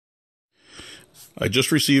I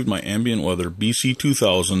just received my Ambient Weather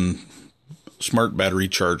BC-2000 smart battery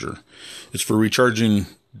charger. It's for recharging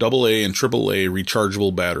AA and AAA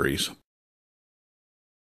rechargeable batteries.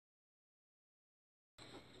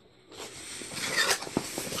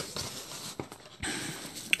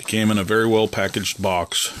 It came in a very well packaged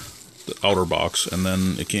box, the outer box, and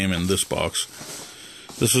then it came in this box.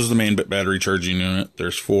 This is the main battery charging unit.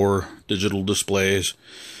 There's 4 digital displays.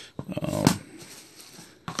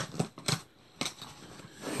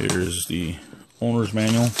 Here's the owner's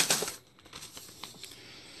manual.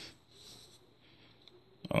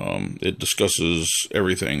 It discusses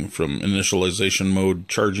everything from initialization mode,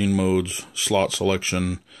 charging modes, slot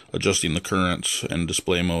selection, adjusting the currents, and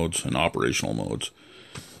display modes and operational modes.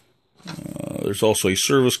 There's also a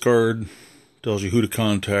service card, tells you who to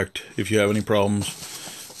contact if you have any problems,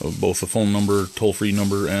 of both the phone number, toll-free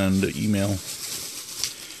number, and email.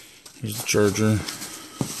 Here's the charger.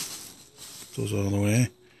 Goes out of the way.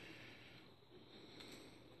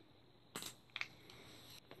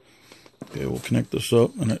 Okay, we'll connect this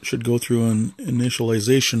up, and it should go through an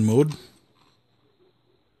initialization mode.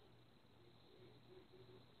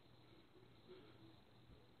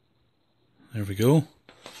 There we go.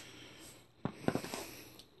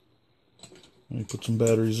 Let me put some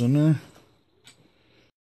batteries in there.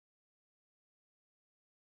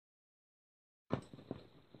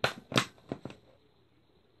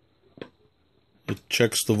 It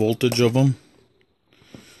checks the voltage of them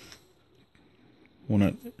when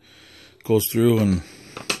it goes through and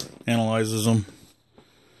analyzes them.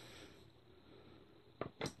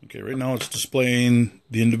 Okay, right now it's displaying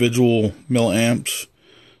the individual milliamps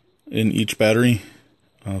in each battery.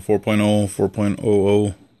 4.0,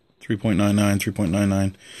 4.00, 3.99,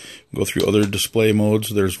 3.99. Go through other display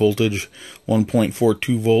modes. There's voltage,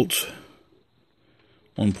 1.42 volts,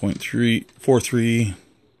 1.43.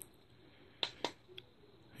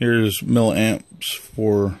 Here's milliamps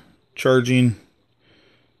for charging.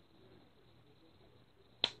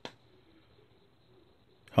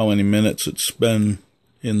 How many minutes it's been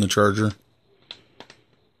in the charger.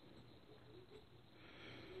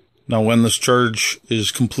 Now when this charge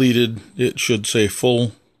is completed, it should say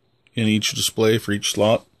full in each display for each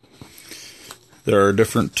slot. There are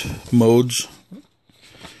different modes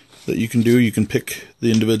that you can do. You can pick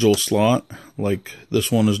the individual slot, like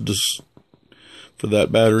this one is just for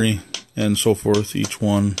that battery, and so forth. Each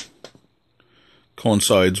one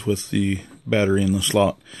coincides with the battery in the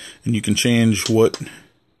slot, and you can change what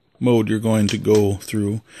mode you're going to go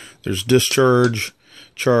through. There's discharge,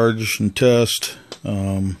 charge and test,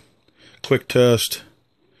 quick test.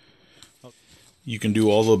 You can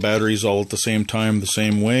do all the batteries all at the same time, the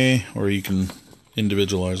same way, or you can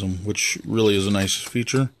individualize them, which really is a nice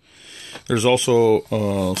feature. There's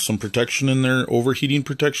also some protection in there, overheating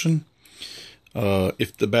protection.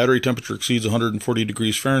 If the battery temperature exceeds 140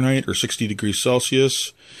 degrees Fahrenheit or 60 degrees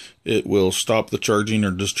Celsius, it will stop the charging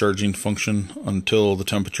or discharging function until the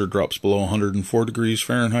temperature drops below 104 degrees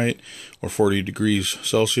Fahrenheit or 40 degrees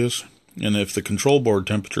Celsius. And if the control board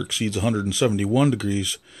temperature exceeds 171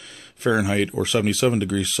 degrees Fahrenheit or 77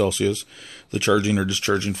 degrees Celsius, the charging or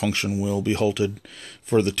discharging function will be halted.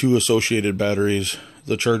 For the 2 associated batteries,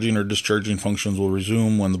 the charging or discharging functions will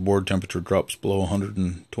resume when the board temperature drops below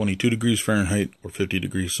 122 degrees Fahrenheit or 50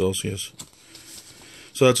 degrees Celsius.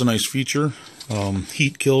 So that's a nice feature.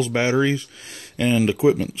 Heat kills batteries and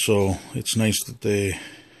equipment, so it's nice that they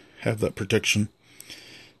have that protection.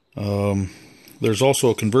 There's also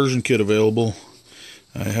a conversion kit available.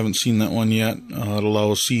 I haven't seen that one yet. It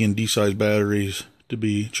allows C and D size batteries to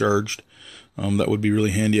be charged. That would be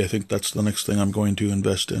really handy. I think that's the next thing I'm going to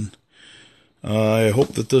invest in. I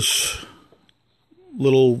hope that this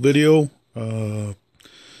little video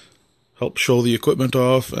helps show the equipment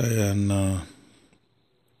off, and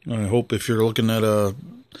I hope if you're looking at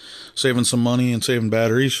saving some money and saving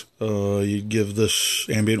batteries, you give this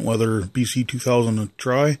Ambient Weather BC-2000 a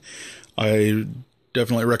try. I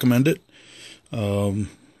definitely recommend it.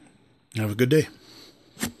 Have a good day.